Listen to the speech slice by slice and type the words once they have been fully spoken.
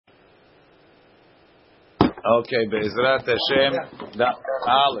Okay, Be'ezrat Hashem, the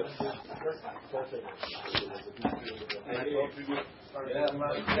Aleph.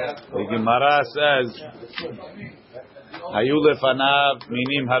 The Gemara says, Hayu lefanav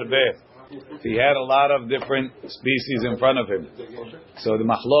minim harbe. He had a lot of different species in front of him. So the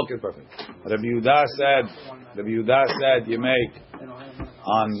machlok is perfect. Rabbi Yehuda said, you make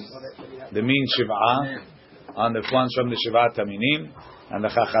on the min shiv'ah, on the ones from the Shivat Haminim, and the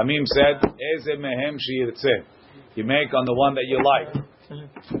Chachamim said, Eze mehem sheyirtzeh. You make on the one that you like.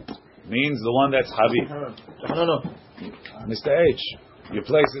 Means the one that's Habib. No. Mr. H, your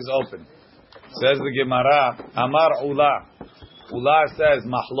place is open. Says the Gemara, Amar Ula. Ula says,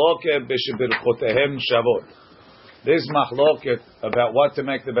 Mahloket b'shebirchotehem shavot. This mahloket about what to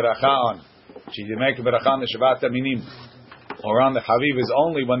make the beracha on. Should you make the beracha on the Shivat Haminim or on the Habib is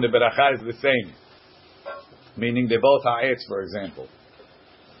only when the beracha is the same. Meaning they both are ha'etz, for example.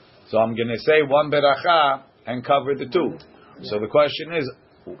 So I'm going to say one beracha and cover the two. So the question is,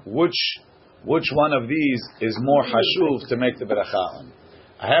 which one of these is more hashuv to make the beracha on?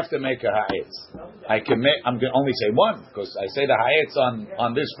 I have to make a ha'etz. I'm going to only say one because I say the ha'etz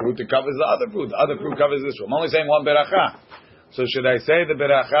on this fruit, it covers the other fruit. The other fruit covers this fruit. I'm only saying one beracha. So should I say the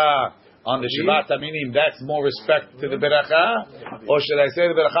beracha on the Shivat Haminim, that's more respect to the beracha? Or should I say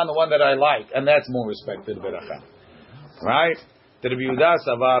the beracha on the one that I like, and that's more respect to the beracha? Right? The Rabbi Yehuda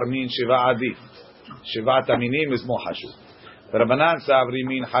Savar mean Shiva Adif. Shivat Haminim is more hashuv. The Rabbanan Savri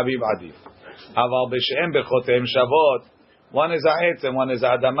mean Habib Adif. Aval b'she'em b'chotem shavot. One is ha'etz and one is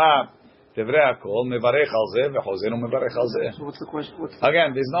ha'adama. Tevrei hakol mevarech al zeh v'chozenu mevarech al zeh. So what's the question?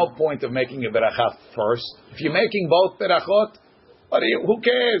 Again, there's no point of making a beracha first. If you're making both berachot, who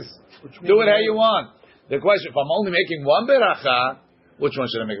cares? Do it how you want. The question, if I'm only making one beracha, which one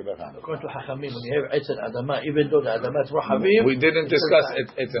should I make a beracha? According to Hachamim, when you have etz and adama, even though the adama is rahavim, we didn't discuss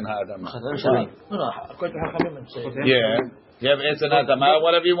etz and adama. No. According to Hachamim, I'm saying. Yeah, you have etz and adama,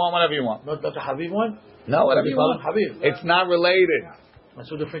 whatever you want. Not the Habib one. No, whatever you want. Habib. It's not related. That's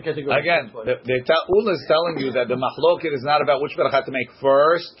two different categories. Again, Ula is telling you that the machloket is not about which beracha to make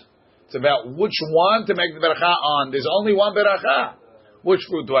first. It's about which one to make the beracha on. There's only one beracha. Which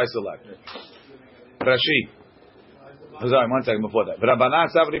fruit do I select? Rashi. Sorry, one second before that. Rabbanan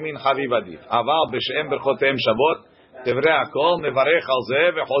Savri min Habib Adif. Aval b'she'em berchotem shavot. Tevrei hakol mevarech al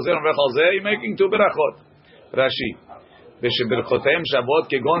zeh v'chozer mevarech al zeh. You're making two berachot. Rashi. B'she'berchotem shavot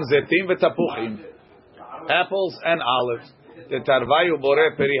kegon zetim v'tapuchim. Apples and olives. Tetarvayu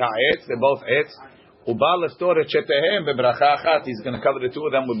boreh peri ha'etz. They're both etz. Uba leftor et shetehem bebracha achat. He's going to cover the two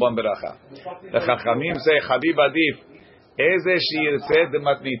of them with one beracha. The Chachamim say Habib Adif. Eze sheyirtzeh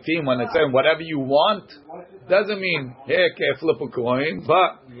dematnitim. When it's saying whatever you want, doesn't mean hey, flip a coin,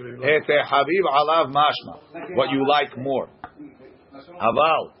 but Habib alav mashma. What you like more.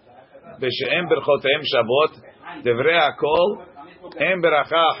 Aval b'she'em berchoteim shavot devrei hakol em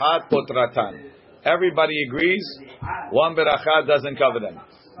beracha achat potratan. Everybody agrees one beracha doesn't cover them.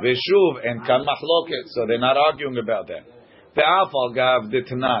 Veshuv and kan machloket, so they're not arguing about that. Ve'afal gav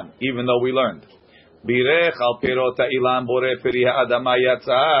ditnan, even though we learned. Birech al pirot ha'ilan boreh peri ha'adama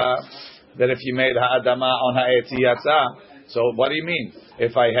yatsa. That if you made ha'adama on ha'etzi yatsa. So what do you mean?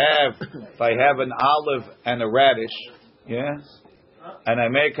 If I have an olive and a radish, yeah, and I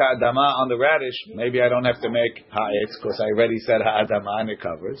make ha'adama on the radish, maybe I don't have to make ha'etz because I already said ha'adama and it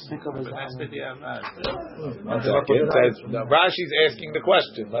covers. Rashi's asking the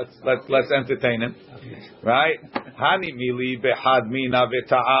question. Let's entertain him. Right? Hani mili behad mina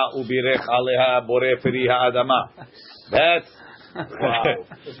v'ta'a ubirech aleha boreh peri ha'adama. That's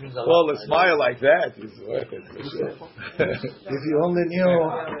well, a smile like that is worth it for sure. If you only knew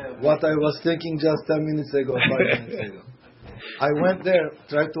what I was thinking just 10 minutes ago, 5 minutes ago. I went there,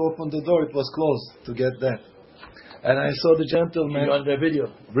 tried to open the door, it was closed to get there. And I saw the gentleman on the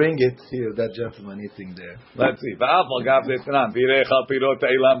video. Bring it here, that gentleman eating there. Let's see.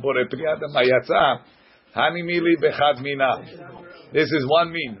 This is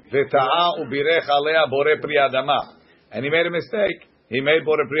one mean. And he made a mistake. He made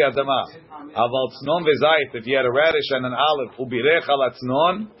boreh pri adama. Aval tznon ve'zayit. If you had a radish and an olive, ubirech al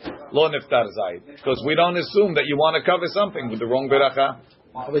tznon, lo niftar zayit. Because we don't assume that you want to cover something with the wrong beracha.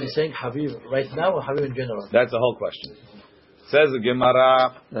 Are you saying Habib right now or Habib in general? That's the whole question. Says the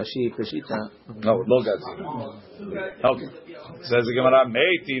Gemara. Rashi Peshita. No, lo gatzi. Okay. Says the Gemara.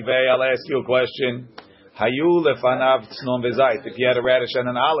 Meiti vei. I'll ask you a question. Hayu lefanav tznon ve'zayit. If you had a radish and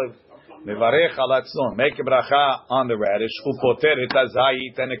an olive. Mevarech al tznon. Make a bracha on the radish. Upoter et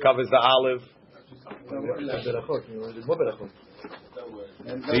hazayit, and it covers the olive.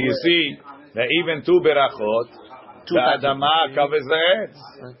 So you see that even two berachot, the adama covers the etz.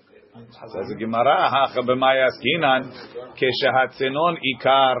 Says the Gemara, Hacha b'mayaskinan keshehatzenon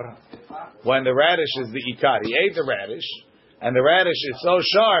ikar. When the radish is the ikar, he ate the radish, and the radish is so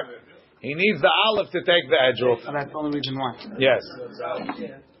sharp, he needs the olive to take the edge off. That's the only reason why. Yes.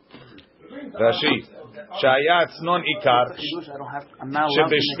 Rashi, shayatznon ikar,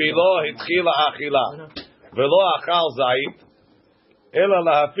 shebishvilo hitchila achila, velo achal zayit, ela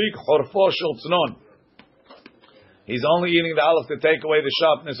lahafik horfo shel tznon. He's only eating the olive to take away the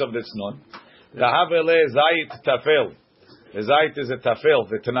sharpness of the tznon. Dahavele zayit tafel. The zayit is a tafel.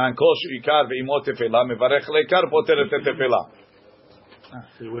 The tanan kol ikar ve'imot tefela mevarech leikar poter et tefela.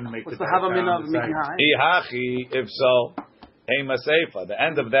 So you wouldn't make What's the havamina of making high? Ihachi, if so, ema seifa. The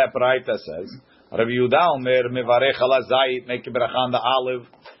end of that braita says, Rabbi Yehuda Omer mevarech ala zayit, make a bracha on the olive.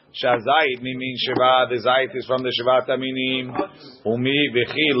 Shazayit mimin shiva. The zayit is from the shivat aminim. Umi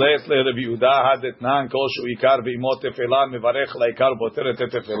v'chi let le Rabbi Yehuda hadetnan kol shu ikar ve'imot tefela mevarech leikar poter et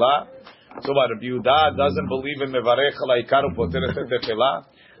tefela. So what, Rabbi Yehuda doesn't believe in mevarech leikar poter et tefela.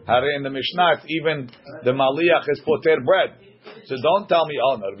 Hare in the Mishnah, even the maliach is poter bread. So don't tell me,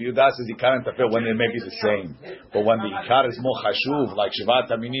 oh no, Rabbi Yehuda says ikar and tefel when they may be the same. But when the ikar is more chashuv, like shivat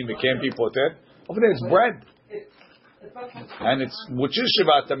aminim, it can't be poter. Over there it's bread. And it's, which is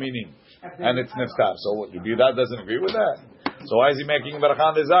shivat aminim. And it's neftar. So Rabbi Yehuda doesn't agree with that. So why is he making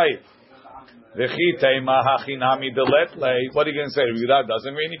barachan the zayit? What are you going to say? Rabbi Yehuda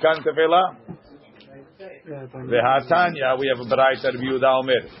doesn't mean ikar and tefela? The Hatanya, we have a baraita Rabbi Yehuda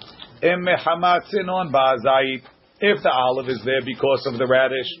Omer. Em mehamat zinon ba'azayit. If the olive is there because of the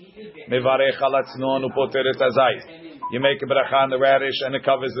radish, mevarech ala tznon upoter et hazayit. You make a bracha on the radish and it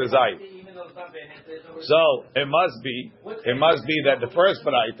covers the zayit. So it must be that the first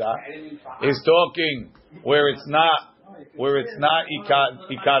baraita is talking where it's not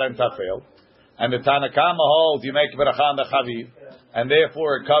ikar and tafel, and the Tanakama holds you make a bracha on the chaviv, and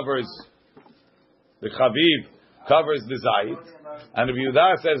therefore it covers the chaviv covers the zayit, and Rabbi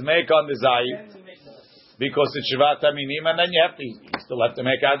Yehuda says make on the zayit. Because it's shivat aminim, and then you still have to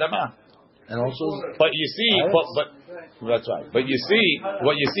make adama. And also, but you see, but that's right. But you see,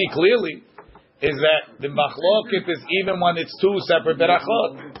 what you see clearly is that the machlokit is even when it's two separate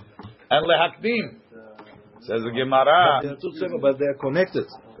berachot and lehakdim. Says the Gemara. They are two separate, but they are connected.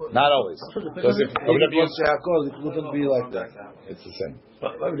 Not always. Because if it wouldn't be like that. It's the same.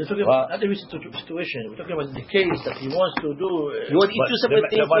 But we're talking about not the situation. We're talking about the case that he wants to do. You want to eat two separate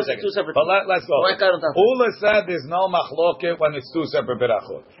things. Two separate but let's go. Ula said there's no machloket when it's two separate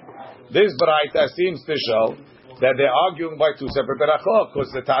berachot. This braita seems to show that they're arguing by two separate berachot because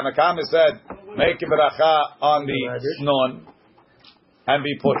the Tanakama said make a beracha on the non and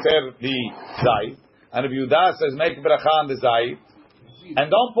be poter the zayit, and if Yehuda says make a beracha on the zayit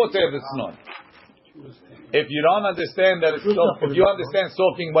and don't poter the non. If you don't understand that, if you understand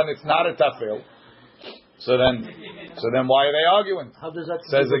soaking when it's not a tafel, so then why are they arguing? How does that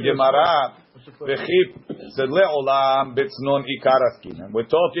says the Gemara? Said le'olam b'tznon ikar askinan. We're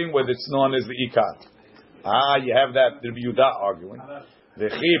talking where the tznon is the ikar. You have that Rabbi Yehuda arguing.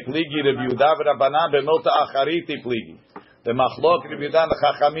 V'chi pligi Rabbi Yehuda v'Rabbanan b'milta achariti pligi. The machlok Rabbi Yehuda and the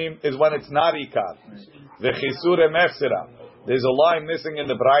Chachamim is when it's not ikar. V'chisur emechsera. There's a line missing in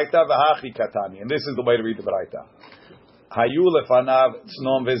the Braita, v'hachi katani, and this is the way to read the Braita. Hayu lefanav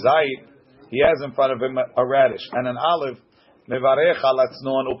tznon v'zayit. He has in front of him a radish and an olive. Mevarech ala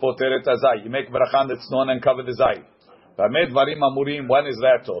tznon upoter et hazayit. You make bracha on the tznon and cover the zayit. V'amed varim amurim. When is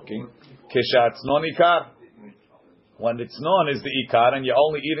that talking? Kesha tznon ikar. When the tznon is the ikar and you're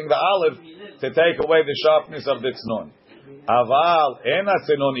only eating the olive to take away the sharpness of the tznon. Aval ena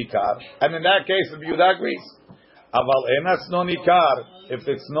tznon ikar. And in that case, the Yehuda agrees. Aval ena tznon ikar. If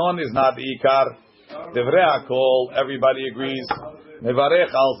the tznon is not the ikar, devrei hakol, everybody agrees.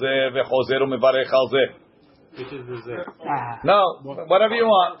 Mevarech al zeh vechozer mevarech al zeh. No, whatever you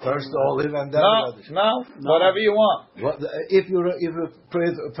want. First the olive and then radish. No, whatever you want. If you pray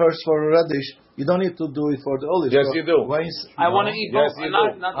first for a radish, you don't need to do it for the olive. Yes, you do. I want to eat both. Yes, you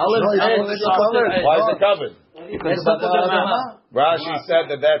do. Olive covered. Why is it covered? Rashi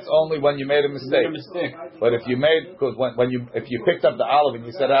said that's only when you made a mistake. But if you made, because if you picked up the olive and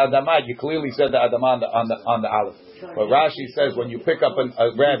you said adama, you clearly said the adama on the olive. But Rashi says when you pick up a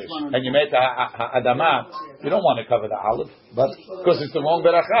radish and you make the adama, you don't want to cover the olive, but because it's the wrong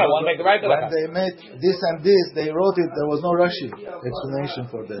beracha. I want to make the right beracha. When they made this and this, they wrote it. There was no Rashi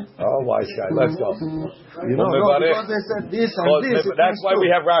explanation for that. Oh, wise guy. Let's go. You know, because they said this and this. That's why we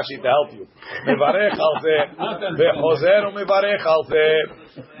have Rashi to help you. Mevarech al zeh, vechozer umevarech al zeh,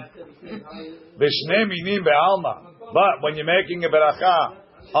 v'shnei minim be'alma. But when you're making a beracha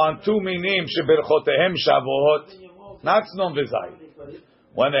on two minim sheberchotehem shavot, not tznon v'zayit.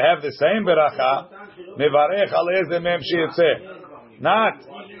 when they have the same beracha, mevarech al eze mem sheyitzeh. Not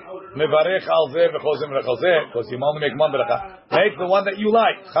mevarech al ze v'chozem v'chozeh, because you only make one beracha. Make the one that you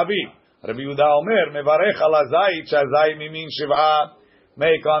like, Chavib. Rabbi Yehuda Omer, mevarech al hazayit shazayit mimin shiv'ah.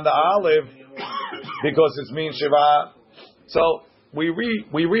 Make on the olive because it's min shiv'ah. So we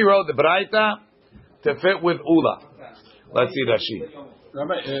rewrote the Braita to fit with Ula. Let's see Rashi.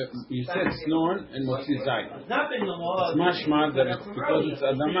 Rabbi, you said snore and motzi zayit. It's mashma that it's because it's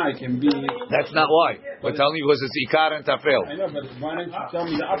adama, it can be. That's not why. We're telling you because it's ikar and tafel. I know, but why don't you tell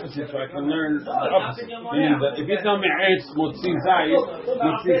me the opposite so I can learn the opposite? Meaning that if you tell me etz motzi zayit,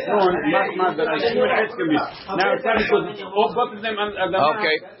 motzi snore, mashma that I see what etz can be. Now it's not because it's all both of them adama.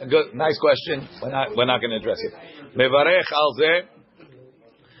 Okay, good, nice question. We're not going to address it. Mevarech al zeh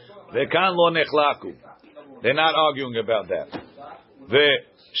vekan lo nechlaku. They're not arguing about that.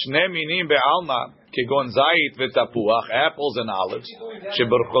 ושני מינים בעלמא, כגון זית ותפוח, apples and olives,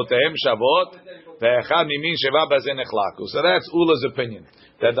 שברכותיהם שוות, ואחד ממין שבא בזה נחלקו. So that's Ula's opinion,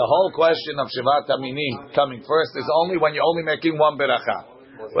 that the whole question of Shivat HaMinim coming first is only when you're only making one beracha.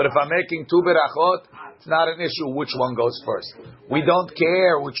 But if I'm making two berachot, it's not an issue which one goes first. We don't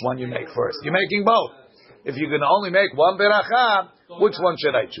care which one you make first. You're making both. If you can only make one beracha, which one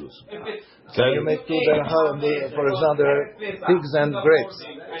should I choose? Can you make two beracha, for example, figs and grapes?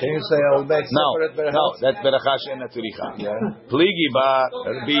 Can you say I'll make separate beracha? No, that's beracha she'ena tzricha. Pligi ba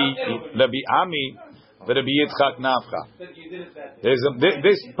Rabbi Ami v'Rabbi Yitzchak nafcha.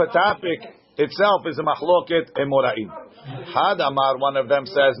 This topic itself is a machloket emoraim. Had Amar, one of them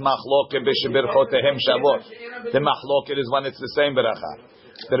says machloket b'shebirchotehem shavot. The machloket is when it's the same beracha.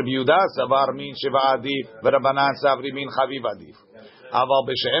 Rabbi Yehuda savar min shiva adif, v'Rabbanan savri min chaviv adif. Aval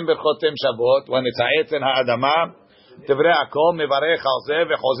b'she'em berchotem shavot, when it's ha'etz and ha'adama, tevrei akol mevarech al zeh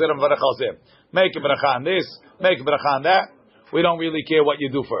v'chozer mevarech al zeh. Make a bracha on this, make a bracha on that. We don't really care what you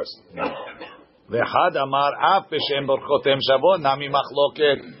do first. V'chad amar af b'she'em berchotem shavot nami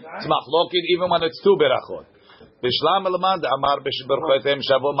machloket. It's machloket even when it's two berachot. B'shlam elamad amar b'she'em berchotem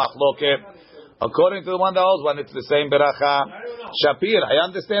shavot machloket. According to the one that holds when it's the same beracha. Shapir, I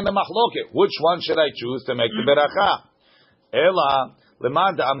understand the machloket. Which one should I choose to make the beracha? Ela.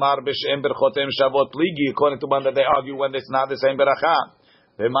 Lemad amar b'she'em berchotem shavot pligi. According to one that they argue when it's not the same beracha.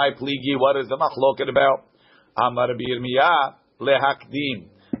 V'may pligi. What is the machloket about? Amar b'Yirmiyah lehakdim.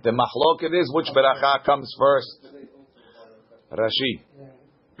 The machloket is which beracha comes first. Rashi.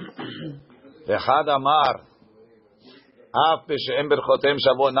 V'chad amar af b'she'em berchotem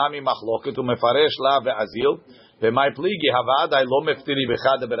shavot nami machloket u'mefaresh la ve'azil. V'may pligi havadai lo meftiri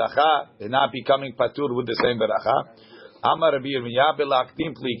b'chad beracha. They're not becoming patur with the same beracha. Amar Rabbi Yirmiyah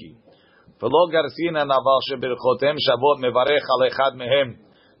belaktim pligi. V'lo garsina naval sheberchotem shavot mevarech al echad mehem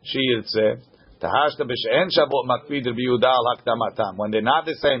sheyirtzeh. Tahashta b'she'en shavot makpid Rabbi Yehuda al hakdamatam. When they're not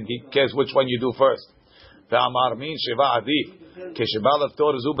the same, he cares which one you do first. Ve'amar min sheva adif kesheba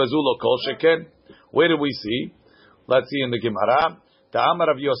leftor zu bezu lo kol sheken. Where do we see? Let's see in the Gemara. Ta'amar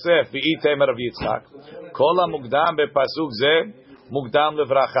Rav Yosef v'item Rav Yitzchak. Kol ha'mukdam bepasuk zeh mukdam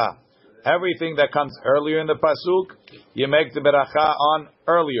levracha. Everything that comes earlier in the pasuk, you make the beracha on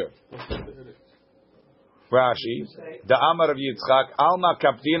earlier. Rashi, the Amar of Yitzchak, Alma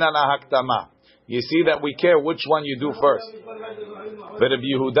Kaptina Nahaktama. You see that we care which one you do first. Rabbi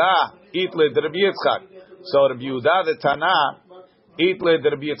Yehuda, Itle Rabbi Yitzchak. So Rabbi Yehuda the Tana, Itle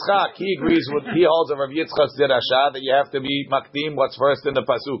Rabbi Yitzchak, he agrees with, he holds of Rabbi Yitzchak's dirasha that you have to be makdim what's first in the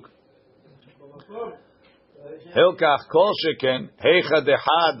pasuk. Hilkach kol sheken heicha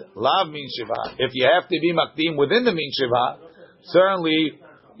dehad lav min shiva. If you have to be makdim within the min shiva, certainly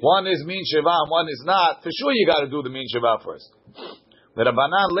one is min shiva and one is not. For sure, you got to do the min shiva first. The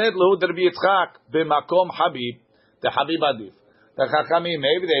Rabbanan led Lahud Rabbi Yitzchak b'makom habib, the habib adif. The Chachamim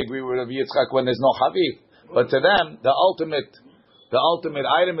maybe they agree with Rabbi Yitzchak when there's no habib, but to them the ultimate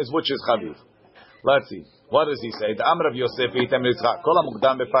item is which is habib. Let's see. What does he say? The Amr of Yosef item Yitzchak kol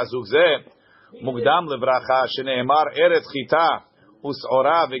hamukdam b'pasuk zeh. Mukdam levracha sheneemar eretz chita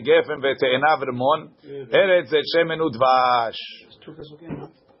us'ora v'gefen v'te'ena v'rmon eretz zet shemen udvash.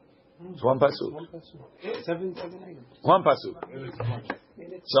 It's one pasuk. One pasuk.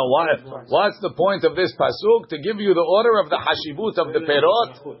 So what's the point of this pasuk? To give you the order of the hashivut of the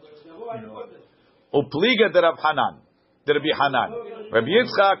perot. Upliga de Rav Hanan, de Rabbi Hanan. Rabbi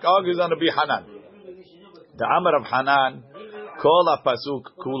Yitzchak argues on Rabbi Hanan. The Amar of Hanan. Kol pasuk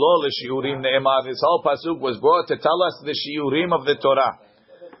kulo l'shiurim ne'emar. This whole pasuk was brought to tell us the shiurim of the Torah.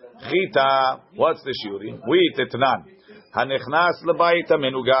 Chita, what's the shiurim? We tetnan. Hanechnas lebayit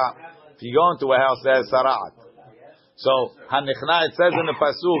hamenuga. If you go into a house, there's sara'at. So hanichna, it says in the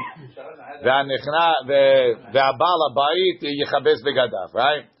pasuk Ve'abal habayit yichabes begadav.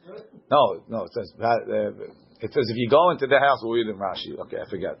 Right? No. It says if you go into the house, we'll read in Rashi. Okay, I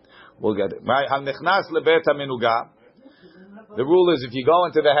forget. We'll get it. Right? Hanichnas lebet hamenuga. The rule is if you go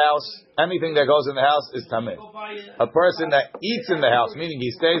into the house, anything that goes in the house is tameh. A person that eats in the house, meaning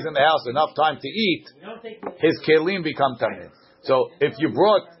he stays in the house enough time to eat, his kelim become tameh. So if you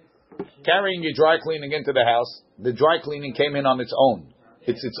brought carrying your dry cleaning into the house, the dry cleaning came in on its own.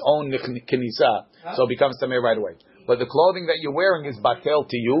 It's its own kinisa, so it becomes tameh right away. But the clothing that you're wearing is batel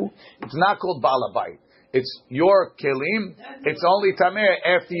to you. It's not called balabait. It's your kelim. It's only tameh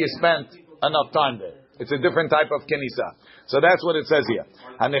after you spent enough time there. It's a different type of kinisa. So that's what it says here.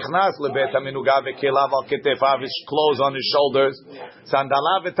 Hanichnas lebet hamenuga vekelav al ketefav, his clothes on his shoulders.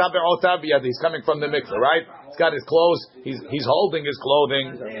 Sandalav v'tabe'otav biyad. He's coming from the mikveh, right? He's got his clothes. He's holding his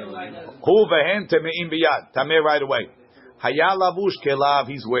clothing. Hu vehen temeim biyad. Tameh right away. Haya lavush kelav.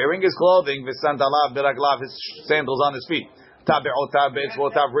 He's wearing his clothing. V'sandalav biraglav. His sandals on his feet. Tabe'otav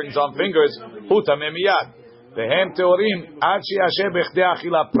be'etzvotav, rings on fingers. Hu tameh miyad. Vehem teorim ad she'asher b'chdei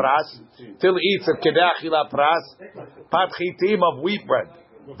achila pras, till eats of kedei achila pras, pat chitim of wheat bread,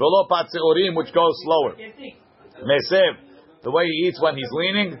 v'lo pat teorim, which goes slower. Mesev, the way he eats when he's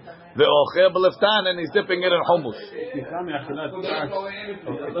leaning, ve'ocher b'leftan, and he's dipping it in hummus.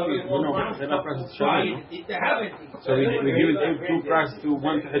 So we give it two pras to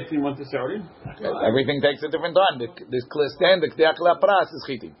one to chitim, one to seorim. Everything takes a different time. The standard kedei achila pras is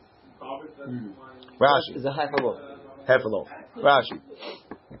chitim. Rashi. It's a half a loaf. Half a loaf. Rashi.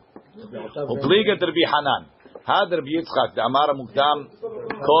 Upliga Rabbi Hanan. Had Rabbi Yitzchak, the Amar Mukdam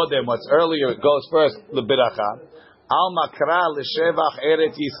Kodem, what's earlier, it goes first, L'biracha. Al Makra L'shevach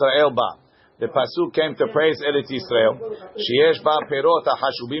Eretz Yisrael Ba. The Pasuk came to praise Eretz Yisrael. Sheyesh Ba Perot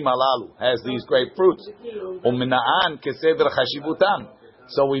HaChashubim Alalu. Has these great fruits. U'mina'an Keseder Chashivutam.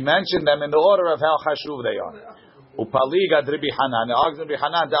 So we mentioned them in the order of how Chashuv they are. Upaliga Rabbi Hanan. Rabbi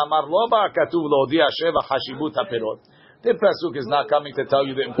Hanan Amar Lo Ba Katuv Lo Dia Sheva Chashibut HaPerot. The pasuk is not coming to tell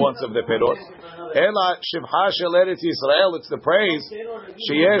you the importance of the perot. Ela Shivcha Shel Eretz Yisrael. It's the praise.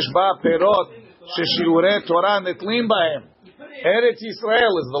 Sheyesh Ba Perot Sheshiurei Torah Netlim Bahem. Eretz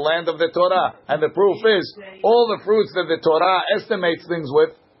Yisrael is the land of the Torah, and the proof is all the fruits that the Torah estimates things with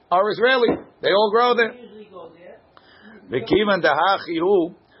are Israeli. They all grow there. V'kivan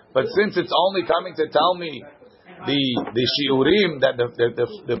Dahachihu. But since it's only coming to tell me the shiurim, that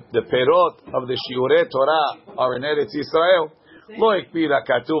the perot of the shiurei Torah are in Eretz Yisrael, lo ikpira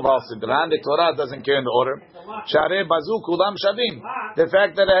katuv al sidran. The Torah doesn't care in the order. Sharei bazu kulam shavim. The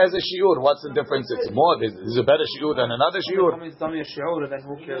fact that it has a shiur, what's the difference? It's more. There's a better shiur than another shiur.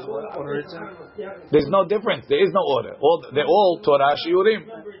 There's no difference. There is no order. They're all Torah shiurim.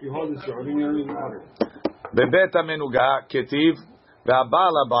 Bebet hamenuga ketiv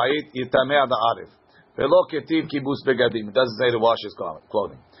ve'abal habayit yitameh ad ha'arif. Velo ketiv kibus begadim. It doesn't say to wash his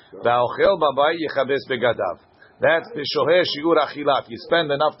clothing. Va'ochel babayit yichabes begadav. That's the shoheh shiur achilat. You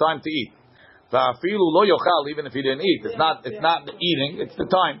spend enough time to eat. Va'afilu lo yochal, even if he didn't eat. It's not the eating. It's the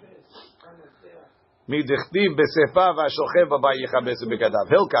time. Midichtiv besefa va'shochev babayit yichabes begadav.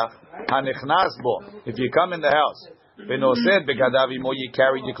 Hilkach hanichnas bo. If you come in the house, v'nosed begadav imo, you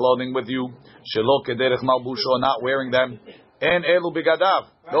carry your clothing with you. Shelo kederech malbusho, not wearing them. En elu begadav.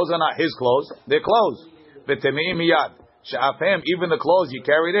 Those are not his clothes. They're clothes. V'temeim miyad. She'afhem, even the clothes you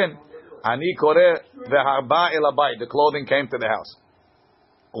carried in. Ani koreh v'harba el habayit. The clothing came to the house.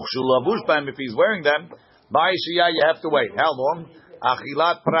 Uchshul lavush b'hem, if he's wearing them, ba'i shiyah, you have to wait. How long?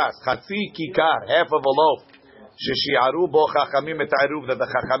 Achilat pras. Chatzi kikar. Half of a loaf. Sheshi'aru bo chachamim et eruv. That the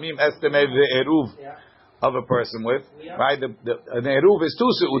chachamim estimate the eruv of a person with. Right? An eruv is 2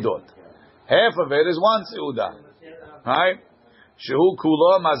 seudot. Half of it is 1 seudah. Right? Shehu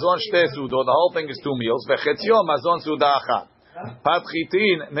kulo mazon shte sudot. The whole thing is 2 meals. Vechetzio mazon suda achat. Pat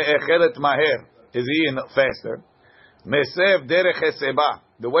chitin ne'echelet maher. Is he in faster? Mesev derech eseba.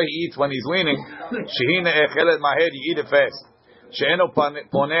 The way he eats when he's leaning. Shehi ne'echelet maher. You eat it fast. She'eno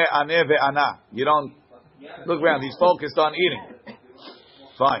poneh aneh ve'ana. You don't look around. He's focused on eating.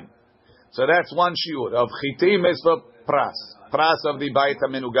 Fine. So that's 1 shiur of chitim is for pras. Pras of the bayit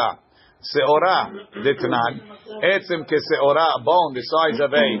hamenuga. Seorah ditnan, etzem ke seorah, a bone the size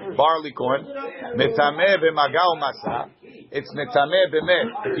of a barley corn, metameh b'magau masa. It's metameh b'meh.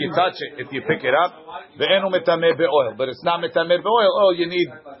 If you touch it, if you pick it up, ve'enu metameh be'oil. But it's not metameh be'oil. Oh, you need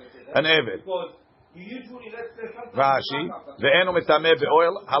an eved. Rashi, ve'enu metameh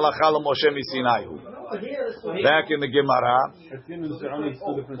be'oil. Halacha l'Moshe misinayu. Back in the Gemara,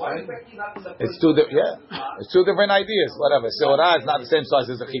 it's 2 different ideas. Whatever. Seorah is not the same size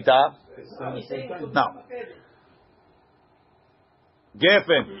as a chita. No.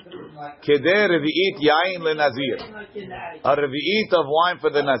 Gefen. Keder revi'it yain lenazir. A revi'it of wine for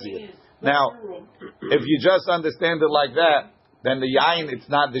the nazir. Now, if you just understand it like that, then the yain, it's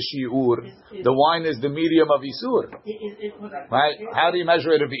not the shi'ur. The wine is the medium of isur. Right? How do you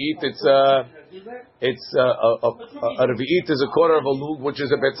measure a revi'it? It's a revi'it is a quarter of a lug, which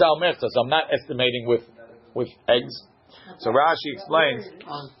is a betzal mechta. So I'm not estimating with eggs. So Rashi explains,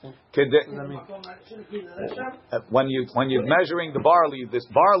 when you're measuring the barley, this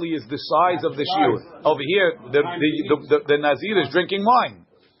barley is the size of the shiur. Over here, the nazir is drinking wine.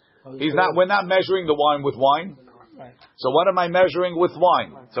 We're not measuring the wine with wine. So what am I measuring with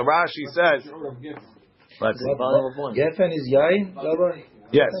wine? So Rashi says, let's see. Gefen is yain, Rabbi?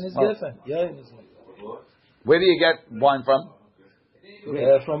 Yes. Gefen is gefen. Yain is Where do you get wine from?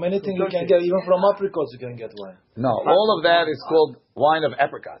 from anything you can get, even from apricots you can get wine. No, all of that is called wine of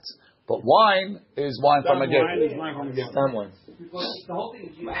apricots. But wine is wine from a gefen. Some wine.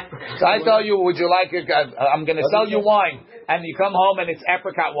 So I tell you, would you like it? I'm going to sell you wine, and you come home and it's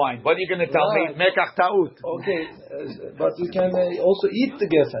apricot wine. What are you going to tell me? Mekach ta'ut. Okay, but you can also eat the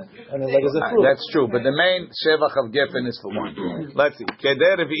gefen. I mean, like as a fruit. That's true, but the main shevach of gefen is for wine. Let's see.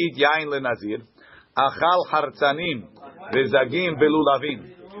 Keder revi'it yain lenazir, achal hartzanim v'zagim belulavim.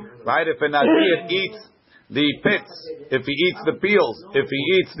 Right? If a nazir eats the pits, if he eats the peels, if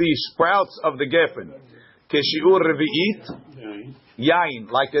he eats the sprouts of the gefen, keshiur revi'it yain,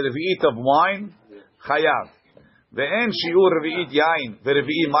 like the revi'it of wine, chayav. Ve'en shiur revi'it yain,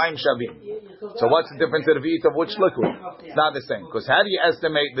 ve'revi'it maim shavim. So what's the difference in revi'it of which liquid? It's not the same. Because how do you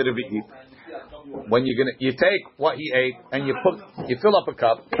estimate the revi'it? When you take what he ate and you fill up a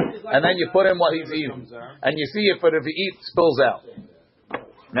cup, and then you put in what he's eating, and you see if a revi'it spills out.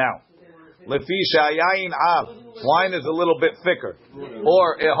 Now, lefi shayayin av, wine is a little bit thicker,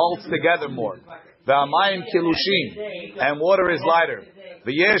 or it holds together more. V'amayim kilushin, and water is lighter.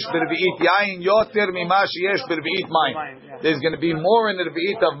 V'yesh b'revi'it yayin yoter mima sheyesh b'revi'it mayim. There's going to be more in the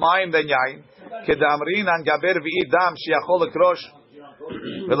revi'it of mayim than yayin. Kedamrin an gaber revi'it dam sheyachol lekrosh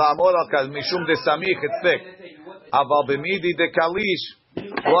v'la'amor al kaz mishum de samich, it's thick. Aval b'midi de kalish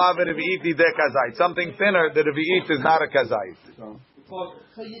lo ave revi'it de kazait. Something thinner, the revi'it is not a kazait.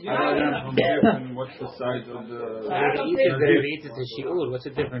 What's the size of the? It's a shiur. What's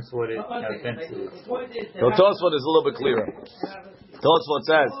the difference? What it So Tosfot is a little bit clearer. Tosfot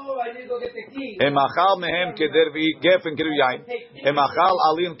says, "Emachal mehem keder v'it gefen keder yain. Emachal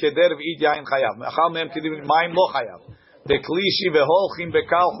alin keder v'it yain chayav. Emachal mehem keder mayim lo chayav. Deklishi veholchim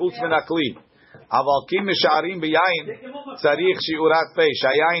bekal chutz min akli. Aval kim misharim b'yain tzarich shiurat pei.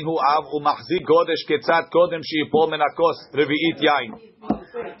 Shayain hu av u'machzik godesh ketzat kodem sheipol min hakos revi'it yain."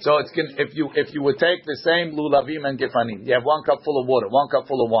 So if you would take the same lulavim and gefanim, you have 1 cup full of water, 1 cup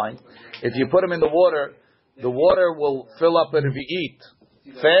full of wine. If you put them in the water will fill up a revi'it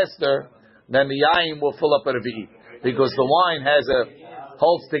faster than the yain will fill up a revi'it, because the wine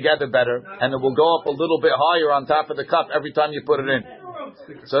holds together better, and it will go up a little bit higher on top of the cup every time you put it in.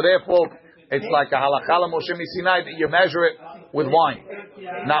 So therefore, it's like a halakha Moshe Sinai that you measure it with wine,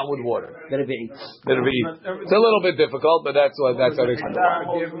 not with water. The revi'it. It's a little bit difficult, but that's how it is.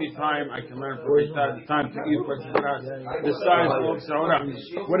 Give me time, I can learn from the time to eat the size of saura.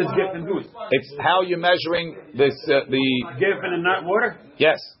 What does gefen do? It's how you're measuring this. The gefen and not water.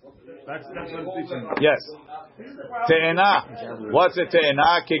 Yes. That's what I'm teaching. Yes. Te'ena. What's a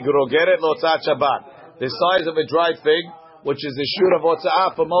te'ena? Ki grogeret lotzat Shabbat. The size of a dried fig, which is the shur of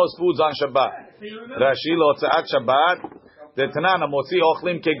hotza'ah for most foods on Shabbat. Rashi lotzat Shabbat. The Tanana motzi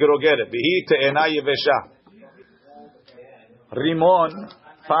ochlim ke grogeret. Bihi te'ena yevesha. Rimon,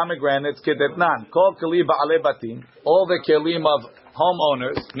 pomegranates kedetnan. Kol keli ba'ale batim. All the kelim of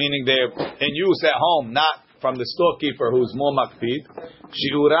homeowners, meaning they're in use at home, not from the storekeeper who's more makpid.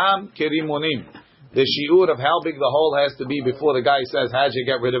 Shiuram kerimunim. The shiur of how big the hole has to be before the guy says, how'd you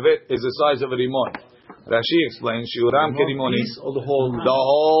get rid of it, is the size of a rimon. Rashi explains, shiuram kerimonim. The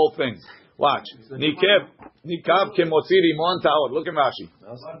whole thing. Watch. Nikav kemotzi rimon ta'or. Look at Rashi.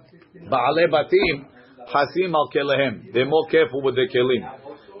 Ba'ale batim hasim al kelehem. They're more careful with their kelim.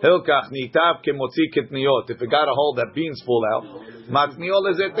 Hilkach nitav kemotzi ketniot. If it got a hole that beans fall out, matniol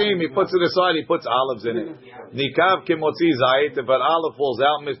lezetim. He puts it aside. He puts olives in it. Nikav kemotzi zayit. If an olive falls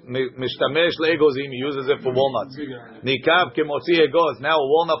out, mishtamesh leegozim. He uses it for walnuts. Nikav kemotzi egoz. Now a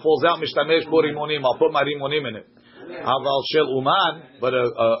walnut falls out. Mishtamesh for rimonim. I'll put my rimonim in it. Aval shel uman, but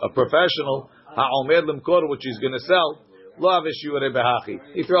a professional ha'omer limkor, which he's going to sell, Lo aveshiure behachi.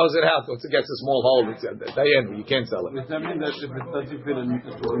 He throws it out. Once it gets a small hole, it's dayen. You can't sell it. Does that mean that if it doesn't fit,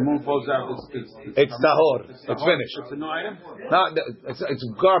 if the moon falls out, it's tahor. It's finished. It's a no item. No, it's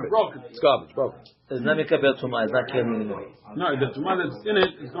garbage. Broken. It's garbage. Broken. It's not mikabel tumah. It's not killing anymore. No, the tumah that's in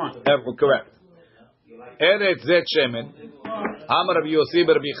it is gone. Correct. Eretz zet shemen. Amar Rabbi Yossi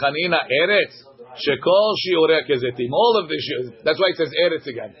Rabbi Chanina. Eretz shekol shiurei kezetim. All of this. That's why it says eretz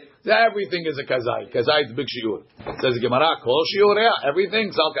again. Everything is a kazai. Kazai is big shiur. It says Gemara kol shiurei.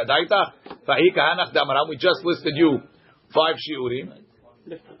 Everything. Zal kadaita. Fahi kahanach damara. We just listed you 5 shiurim.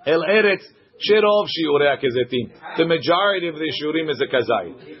 El eretz shirov shiurei kezetim. The majority of the shiurim is a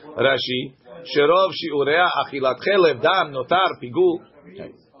kazai. Rashi shirov shiurei achilat chelev dam notar pigul.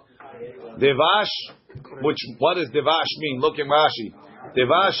 Devash. What does devash mean? Look in Rashi.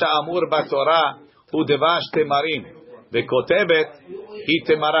 Devash ha'amur b'Torah hu devash temarim. Ve'kotebet hi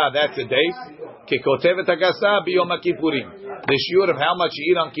temara. That's a date. Ke'kotebet hagasa b'yom ha'kippurim. The shiur of how much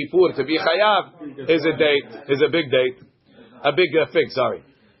you eat on Kippur to be chayav is a date. Is a big date. A big fig. Sorry.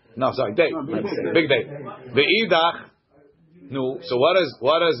 No, sorry. Date. Big date. Ve'idach. No. So what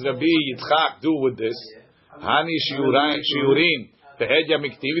does Rabbi Yitzchak do with this? Hani shiurim. Does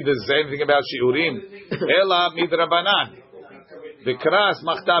it say anything about shiurim? Ela midrabanan. Vikras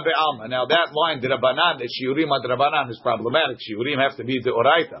machta be'alma. Now that line, drabanan, that shiurim adrabanan is problematic. Shiurim have to be the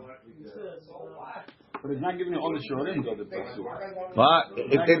oraita. But it's not giving you all the shiurim to the pasuk. What?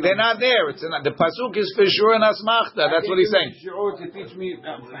 They're not there. It's not, the pasuk is for sure and asmachta. That's what he's saying. Shiur to teach me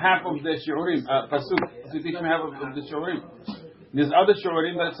half of the shiurim. Pasuk to teach me half of the shiurim. There's other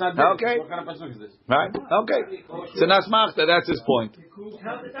shiurim, but it's not there. Okay. What kind of pasuk is this? Right? Okay. It's an asmachta. That's his point.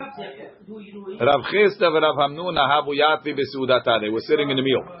 Rav Chisda and Rav Hamnuna habu yatvi besudata. They were sitting in the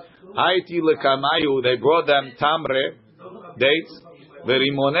meal. Haiti lekamayu. They brought them tamre, dates,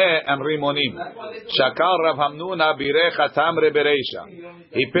 verimone and rimonim. Shakal Rav Hamnuna birecha tamre bereisha.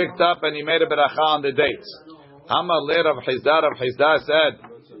 He picked up and he made a beracha on the dates. Amar le Rav Chisda. Rav Chisda said,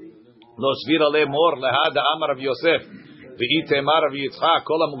 Lo svira le mor lehada Amar Rav Yosef. V'itemar Rav Yitzchak.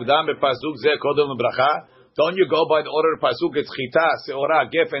 Kol hamugdam bepasuk zeh kodem bracha. Don't you go by the order of pasuk? It's chita, seora,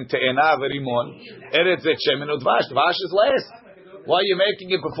 gefen, te'ena, verimon. Eretz et shemen udvash. Dvash is last. Why are you making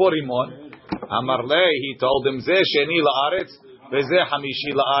it before rimon? Amar le, he told him, zeh sheni la'aretz, ve'zeh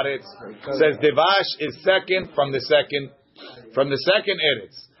hamishi la'aretz. Says devash is second from the second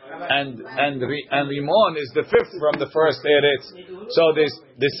eretz, and rimon is the 5th from the first eretz. So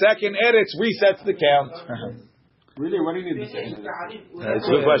the second eretz resets the count. Really, what do you need to say? That's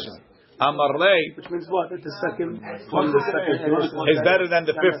a good question. Amarlei, which means what? That the second from the second is better than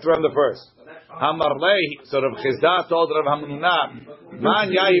the 5th from the first. Amarlei, so Rav Chisda told Rav Hamnuna,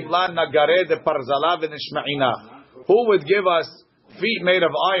 Man yahiv lan nagare de parzala v'nishma'inach. Who would give us feet made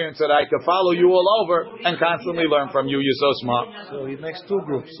of iron so that I could follow you all over and constantly learn from you? You're so smart. So he makes 2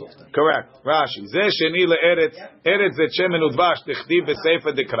 groups of them. Correct. Rashi. Zeh sheni le'eretz. Eretz zeh shemen udvash tichtiv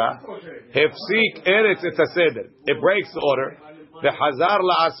v'sefer dikra. Hefsik eretz et haseder. It breaks the order. V'chazar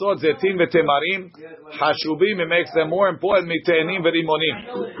la'asot zetim v'temarim. Hashubim, it makes them more important miteinim v'rimonim.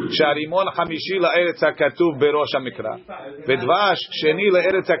 Sharimon hamishi la'eretz hakatuv berosh hamikra. V'dvash sheni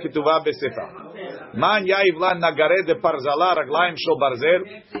le'eretz hakituva b'sefer. Man yahiv lan nagare de parzala raglaim shel barzel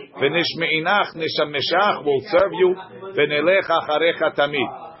v'nishmeinach nishameshach will serve you v'nelech acharecha tamid.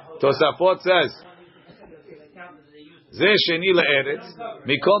 Tosafot says ze sheni le'eretz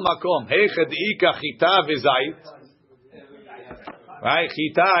mikol makom heichad ika chita v'zait. Right,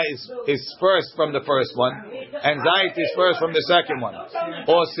 chita is first from the first one, and zait is first from the second one.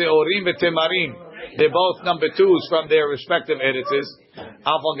 Or seorim v'temarim. They're both number 2s from their respective eretzes.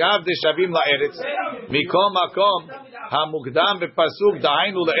 Avagav de shavim la'eretz. Mikom makom hamugdam bepasuk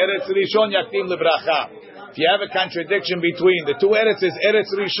da'ainu la'eretz rishon yaktim lebracha. If you have a contradiction between the 2 eretzes, eretz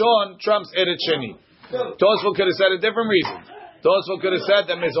rishon trumps eretz sheni. Tosfot could have said a different reason. Tosfot could have said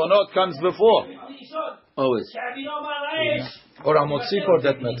that mezonot comes before. Always. Or hamotzi for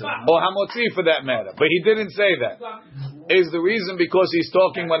that matter. Or hamotzi for that matter. But he didn't say that. Is the reason because he's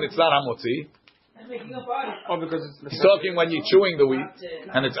talking when it's not hamotzi? Oh, because he's talking when you're chewing the wheat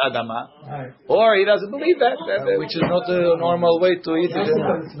and it's adama, or he doesn't believe that which is not a normal way to eat it.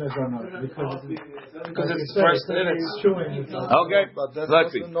 Because it's first and it's chewing. Okay,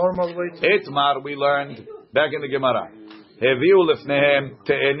 let's see. Normal way to Itmar, we learned back in the Gemara. Heviu lefnehem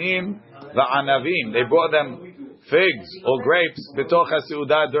te'enim va'anavim. They brought them figs or grapes betoch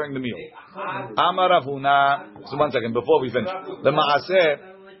ha'seudah during the meal. Amar Rav Huna. So 1 second before we finish. The Maaseh.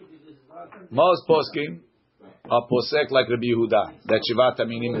 Most poskim are posek like Rabbi Yehuda that Shivat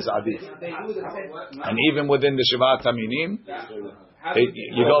Aminim is adif, and even within the Shivat Aminim,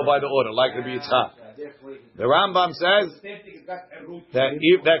 you go by the order like Rabbi Yitzchak. The Rambam says that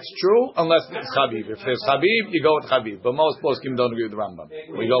if that's true, unless it's Chabib. If there's Chabib, you go with Chabib. But most poskim don't agree with the Rambam.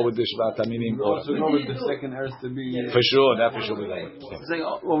 We go with the Shvat Aminim. Also go with the second has to be for sure. That for sure we go with.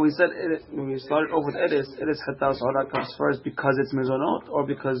 When we said when we started off with Edis Hatas, all that comes first because it's Mizonot or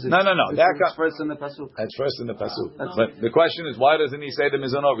because it's no. That comes first in the Pasuk. That's first in the Pasuk. But the question is, why doesn't he say the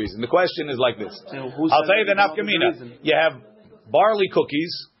Mizonot reason? The question is like this. I'll tell you the nafkamina. You have barley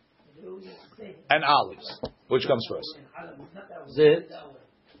cookies and olives. Which comes first? Zit.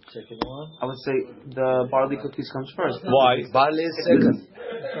 Second one. I would say the barley cookies comes first. Why? Barley is second.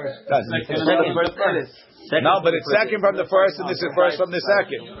 No, but it's second from the first, and this is first from the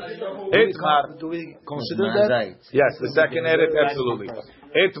second. Itmar. Do we consider that? Yes, the second edit, absolutely.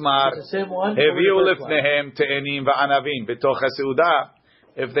 Itmar. Heviu lifnehem te'enim va'anavim b'toch ha'seudah.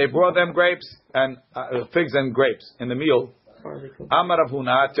 If they brought them grapes and figs and grapes in the meal, Amar Rav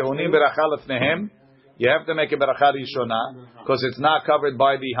Huna te'onim beracha lifnehem. You have to make a beracha rishona because it's not covered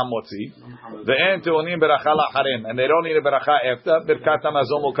by the hamotzi. Ve'en te'onim beracha la'acharem, and they don't need a beracha after. Birkat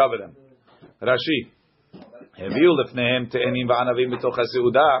hamazon will cover them. Rashi. Heviu lifnehem te'enim va'anavim b'toch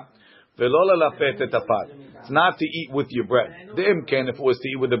ha'seudah ve'lo lalapet et apad. It's not to eat with your bread. The imken, if it was to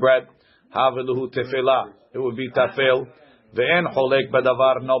eat with the bread, haveluhu tefela, it would be tafel. Ve'en cholek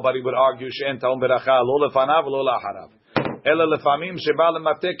badavar, nobody would argue she'en ta'um beracha lo lefanav lo la'acharav. Ela lefamim sheba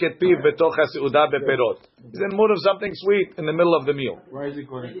lematek et piv betoch ha'seudah beperot. He's in the mood of something sweet in the middle of the meal. Why is it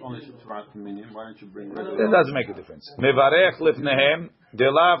going only to Shvat Minim? Why don't you bring it? That doesn't make a difference. Mevarech lifnehem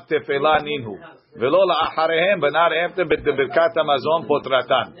delav tefela ninhu velo la'acharehem, but not after birkat hamazon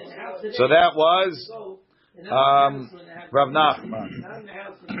potratan. So that was Rav Nachman.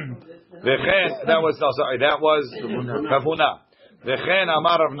 That was Rav Huna. V'chen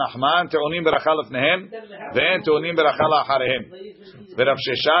amar Rav Nachman te'onim beracha lefnehem ve'en te'onim beracha la'acharehem. V'Rav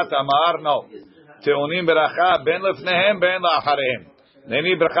Sheshat amar no te'onim beracha ben lefnehem ben la'acharehem. They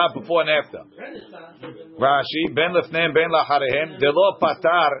need beracha before and after. Rashi ben lefnehem ben la'acharehem delo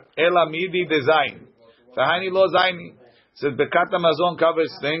patar ela midi dezayin v'hani lo zayni. Says Birkat Hamazon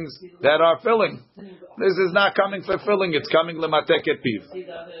covers things that are filling. This is not coming for filling; it's coming lematek et piv.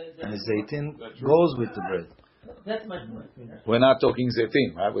 And zaitin goes with the bread. We're not talking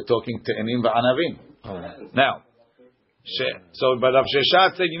zaitin, right? We're talking te'enim va'anavim. Now, but Rav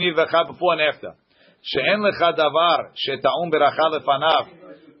Sheshat said you need beracha before and after. She'en lecha davar she'ta'um beracha lefanav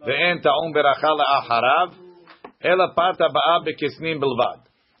ve'en ta'um beracha la'acharav ela pata ba'a bekisnim bilvad.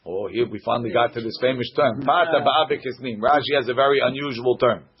 Oh, here we finally got to this famous term. Pata ba'a bekisnim. Rashi has a very unusual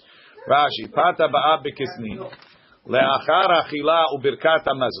term. Rashi, pata ba'a bekisnim. Le'achar achila u'birkat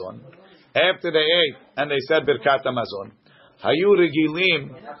hamazon. After they ate and they said birkat hamazon, hayu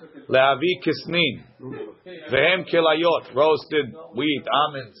regilim le'avi kisnin vehem kelayot, roasted wheat,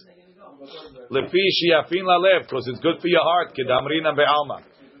 almonds. Lefi shiafin lalev, because it's good for your heart. Kedamrina be'alma.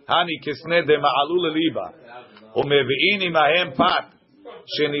 Hani kisne de ma'alu leliba. Umevi'ini mahem pat.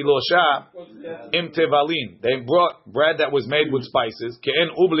 Shenilosha im tevalin. They brought bread that was made with spices. Ke'en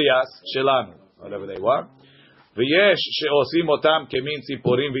ublias shelanu, whatever they were. V'yesh she'osim otam kemin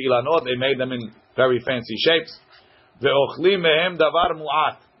tziporim v'ilanot. They made them in very fancy shapes. Ve'ochlim mehem davar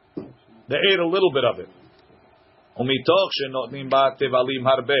mu'at. They ate a little bit of it. Umitoch shenotnim ba tevalim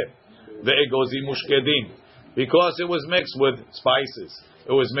harbe ve'egozim mushkedim. Because it was mixed with spices.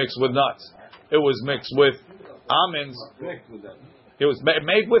 It was mixed with nuts. It was mixed with almonds. It was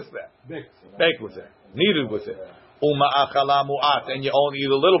made with that. Baked with it. Kneaded with it. Uma'achala mu'at. And you only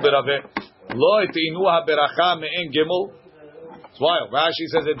eat a little bit of it. Lo itinuha beracha me'en gimel. It's wild. Rashi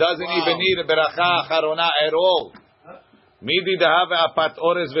says it doesn't even need a beracha acharona at all. Midi dehave apat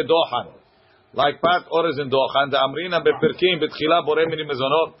orez v'dochan. Like pat orez and dochan. The amrina bepirkim betchila borei mini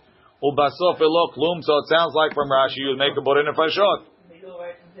mezonot. Ubasof elo klum. So it sounds like from Rashi you'll make a borei nefashot.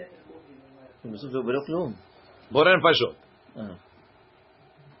 Borei nefashot.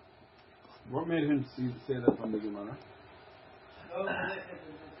 What made him say that from the Gemara?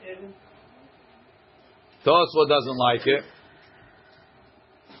 Tosfot doesn't like it.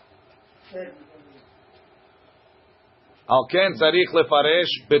 Al ken tzarich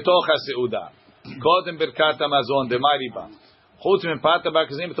lefaresh betoch haseuda. Kodem birkat hamazon demai riba. Chutz min pata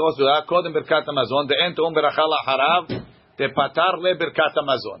bakazim betoch haseuda. Kodem birkat hamazon de'en te'um beracha la'acharav tepatar le birkat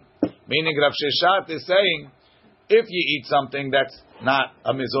hamazon. Meaning Rav Sheshat is saying, if you eat something that's not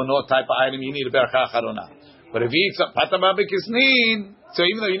a mizonot type of item, you need a beracha acharona. But if you eat some pata b'kisnin, so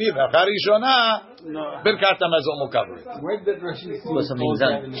even though you need beracha rishona, birkat hamazon will cover it. Where did Rashi suppose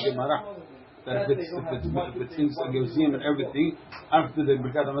that in the Gemara? That if it's things like Yosem and everything, after the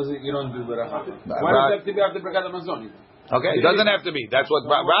birkat hamazon, you don't do beracha. Why does it have to be after birkat hamazon? Okay, it doesn't have to be. That's what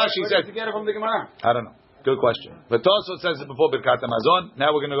Rashi said. To get it from the Gemara. I don't know. Good question. But Tosfot says it before Birkat Hamazon.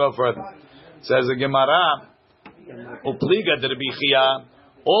 Now we're going to go further. It says the Gemara, Upliga de Rabbi Chia.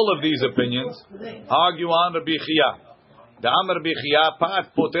 All of these opinions argue on Rabbi Chia. The Amar Rabbi Chia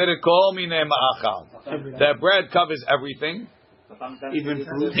pat potere kol mine ma'achal. That bread covers everything, even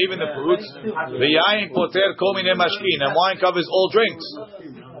the fruits. The yain poter kol mine mashkin, and wine covers all drinks.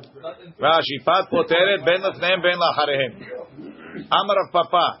 Rashi pat poteret ben lefneim ben lacharehem. Amar of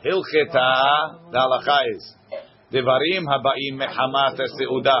Papa hilcheta. The halacha is devarim habaim mechamat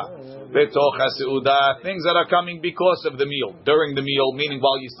seuda. Things that are coming because of the meal, during the meal, meaning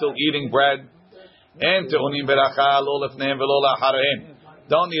while you're still eating bread. And te'unim beracha lo lefneim velo lacharehem.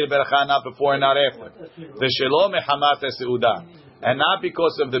 Don't need a beracha not before and not after. V'shelo mechamat seuda, and not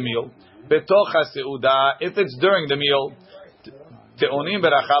because of the meal. Betocha seuda, if it's during the meal, te'unim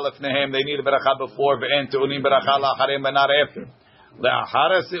beracha lefnehem, they need a beracha before, and te'unim beracha lacharehem, but not after.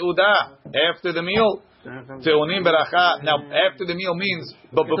 Le'achara seuda, after the meal. Te'unim beracha. Now, after the meal means,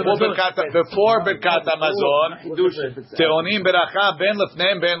 but before Birkat Hamazon, te'unim beracha ben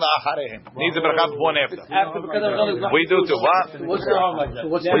lefneim ben la'acharehem. Needs a beracha before and after. We do too. What?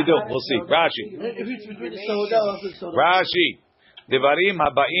 We do. We'll see. Rashi. Devarim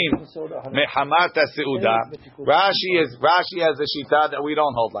habaim mechamat seuda. Rashi has a shita that we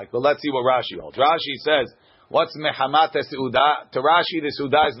don't hold like. But let's see what Rashi holds. Rashi says, what's mechamat seuda? To Rashi, the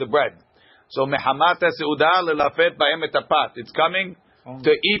seuda is the bread. So mechamat seuda lelafet ba'em etapat. It's coming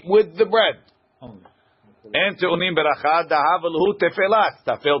to eat with the bread. And te'unim beracha dahav tefelat.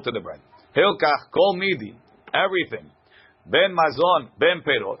 Tafel to the bread. Hilkach kol midi. Everything. Ben mazon ben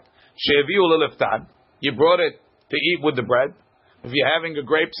perot. Sheviu leleftan. You brought it to eat with the bread. If you're having a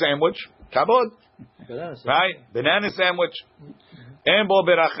grape sandwich, kabod, right? Banana sandwich. En bo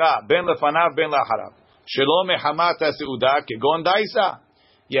beracha ben lefanav ben lacharav. Shelo mechamat seuda kegon daisa.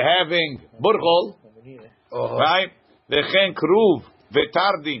 You're having burgol, right? Vechen kruv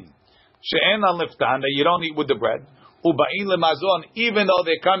vetardim she'en al leftan, that you don't eat with the bread. Ubain lemazon, even though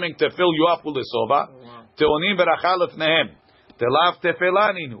they're coming to fill you up with the sova. Teonim beracha lefnehem telav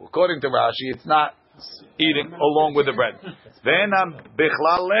tefelaninu. According to Rashi, it's not eating along with the bread. Ve'enam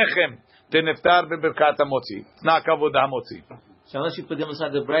bichlal lechem teneftar bebirkat hamotzi. It's not kavod hamotzi. So unless you put them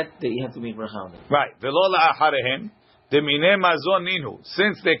inside the bread, then you have to make bracha. Right. Velo la'acharehem demine mazon ninu.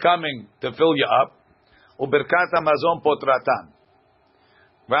 Since they're coming to fill you up, ubirkat hamazon potratan.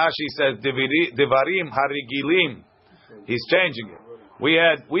 Rashi says devarim harigilim. He's changing it. We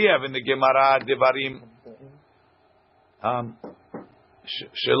have in the Gemara devarim.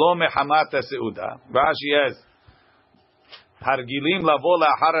 Shelo mechamat seuda. Rashi has hargilim lavo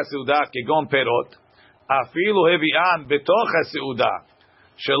la'achar seuda kegon perot afilu hevian betoch seuda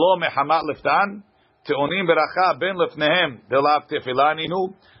shelo mechamat leftan teonim beracha ben lefnehem delav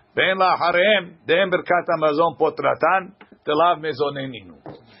tefilaninu ben la'acharehem dehem berkat hamazon potratan delav mezoneninu.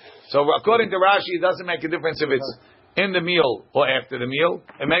 So according to Rashi, it doesn't make a difference if it's in the meal or after the meal.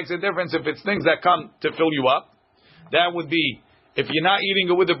 It makes a difference if it's things that come to fill you up. That would be, if you're not eating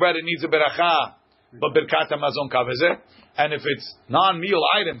it with the bread, it needs a beracha, but birkat hamazon covers it. And if it's non-meal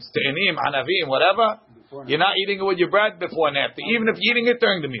items, te'enim, hanavim, whatever, you're not eating it with your bread before and after, even if you're eating it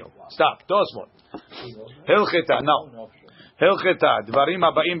during the meal. Stop. Tosfot. Hilcheta, no. Hilcheta, dvarim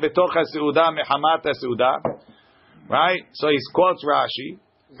habaim betoch ha'seuda mechamat ha'seuda. Right? So he quotes Rashi.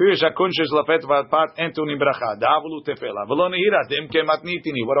 Pirish hakunshes lafet v'alpat entunim bracha. Da'avulu tefela. V'lo nehira, de'im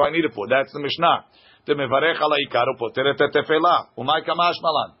kematnitini. What do I need it for? That's the Mishnah. Temevarech ala ikaro poteret tefela. Umay kamash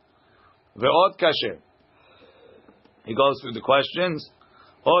malan. Ve'od kasher. He goes through the questions.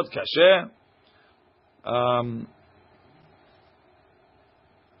 Od kasher.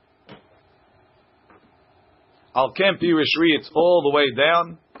 Al kem pirishri. It's all the way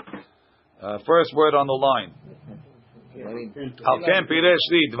down. First word on the line. Al kem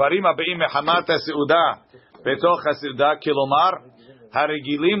pirishri. Dvarim habeim mechamat ha'seuda betoch ha'seuda kilomar.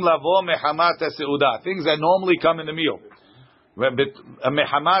 Harigilim lavo mechamat seuda. Things that normally come in the meal.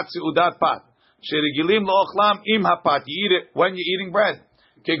 Mechamat seudat pat. Sherigilim lo'ochlam im hapat. You eat it when you're eating bread.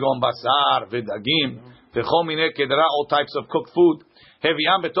 Kegon basar v'dagim v'chol minei kedra, all types of cooked food.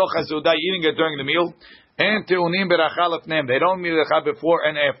 Heviam betoch seuda, eating it during the meal. And teunim beracha lefneim. They don't need beracha before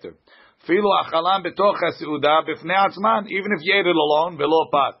and after. Filu achalam betoch seuda b'fnei atzman. Even if you ate it alone, velo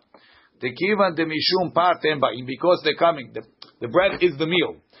pat. Tekivan demishum patem ba'im, because they're coming. The bread is the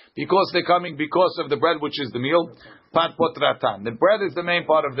meal. Because they're coming because of the bread, which is the meal. Pat potratan. The bread is the main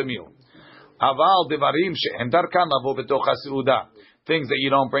part of the meal. Aval devarim she'en darkan lavo betoch ha'seuda. Things that you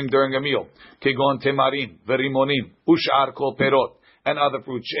don't bring during a meal. Kegon temarim, verimonim, ushar kol perot, and other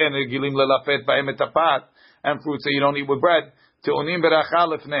fruits. She'en regilim lelafet ba'em etapat, and fruits that you don't eat with bread. Te'onim beracha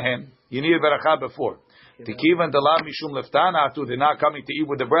lefnehem. You need a beracha before. Tikivan dalav mishum leftana atu. They're not coming to eat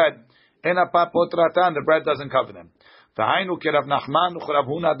with the bread. Ena papotratan. The bread doesn't cover them. V'hainu kerav Nachman u'chrav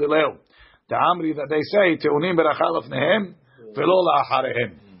Huna deleu. The Amri that they say teunim beracha lefnehem v'lo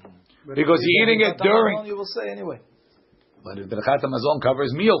la'acharehem. Because you're eating it during. You will say anyway. But the Birkat Hamazon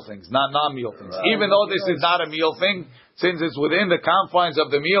covers meal things, not non-meal things. Even though this is not a meal thing, since it's within the confines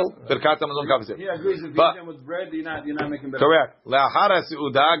of the meal, Birkat Hamazon covers it. He agrees if you eat them with bread, you're not making better. Correct. Le'achara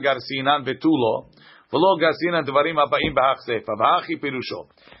seuda garsinan betulo, v'lo garsinan dvarim aba'im b'hachsefa, v'hachi pirusho.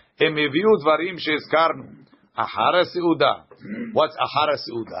 Em eviu dvarim she'ezkarnu. Achara seuda. What's achara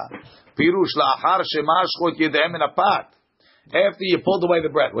seuda? Pirush la'achar shemashchot yedehem in a pot. After you pulled away the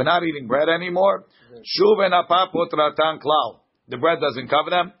bread, we're not eating bread anymore. The bread doesn't cover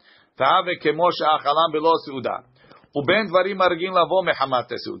them.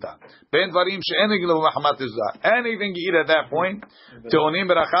 Anything you eat at that point,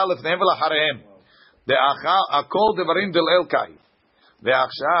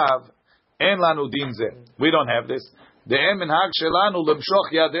 we don't have this.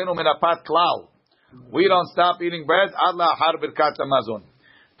 We don't stop eating bread ad la'achar birkat hamazon.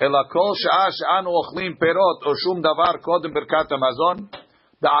 Ela kol sha'a she'anu ochlim perot or shum davar kodem birkat hamazon,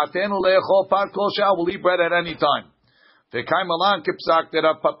 da'atenu le'echol pat kol sha'a, we'll eat bread at any time. V'kay malan kipsak de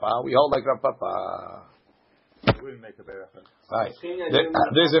Rav Papa, we hold like Rav Papa. We make a better. Right.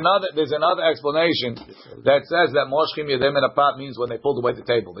 There's another explanation that says that moshchim yedem in a pot means when they pulled away the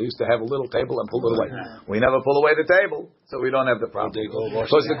table. They used to have a little table and pulled it away. We never pull away the table, so we don't have the problem.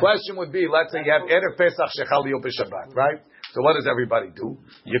 Because the question would be, let's say you have Erev Pesach shechal yom b'Shabbat, right? So what does everybody do?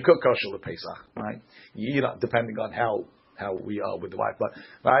 You cook kosher with Pesach, right? You eat, depending on how we are with the wife, but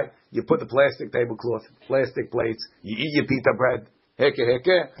right? You put the plastic tablecloth, plastic plates. You eat your pita bread,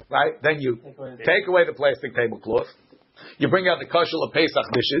 right? Then you take away the plastic tablecloth. You bring out the kosher of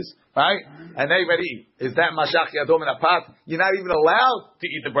Pesach dishes, right? And they ready eat. Is that mashach yadom in a pot? You're not even allowed to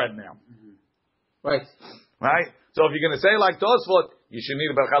eat the bread now. Right. Right? So if you're going to say like Tosfot, you should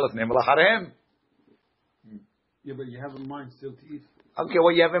need a berachah lefneim v'lacharehem. Yeah, but you have in mind still to eat. Okay,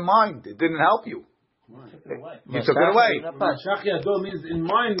 what you have in mind? It didn't help you. You took it away. Mashach yadom means in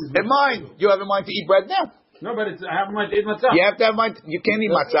mind. In mind. You have in mind to eat bread now. No, but I have in mind to eat matzah. You have to have in mind. You can't eat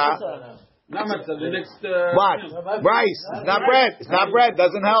matzah. Not matzah. The next. What? Rice. It's not bread. It's not bread.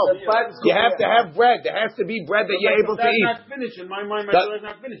 Doesn't help. You have to have bread. There has to be bread that you're able to eat. That's not finished. In my mind, my is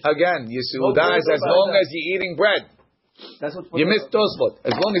not finished. Again, you see, as long as you're eating bread. That's what you missed Tosfot.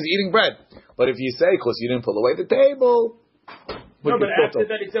 As long as you're eating bread. But if you say, because you didn't pull away the table. No, but after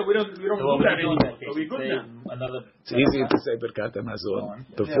that, he said we don't do that anymore. So we good now. It's easier to say Birkat Hamazon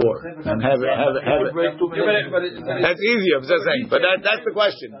before and have it. That's easier. I'm just saying. But that's the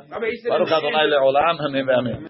question.